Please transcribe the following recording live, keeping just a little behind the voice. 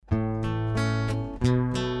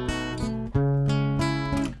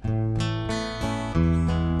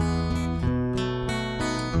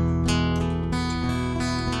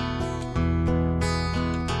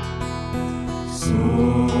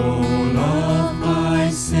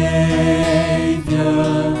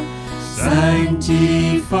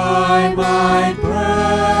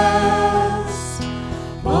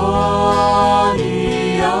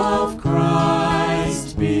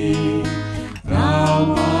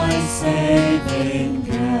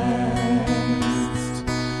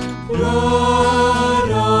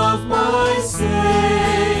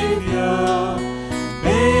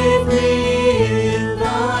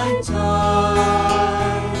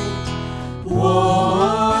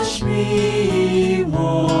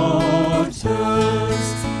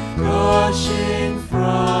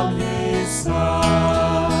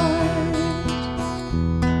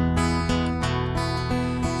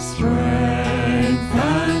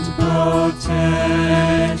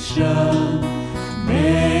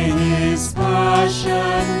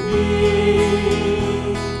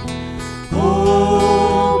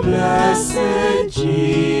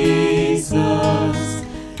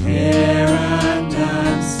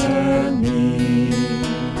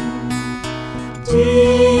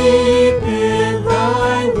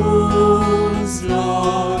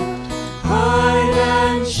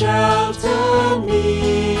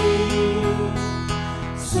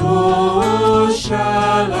so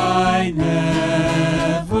shall I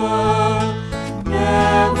never,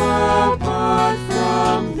 never part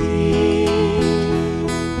from thee.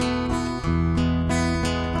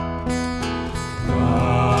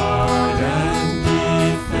 Guard and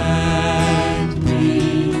defend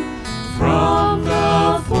me from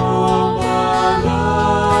the foe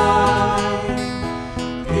malign.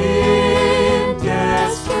 In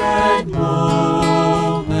desperate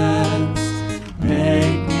moments,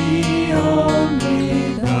 make me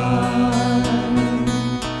only thine.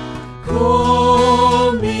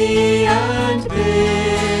 Call me and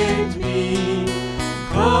bid me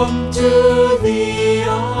come to thee.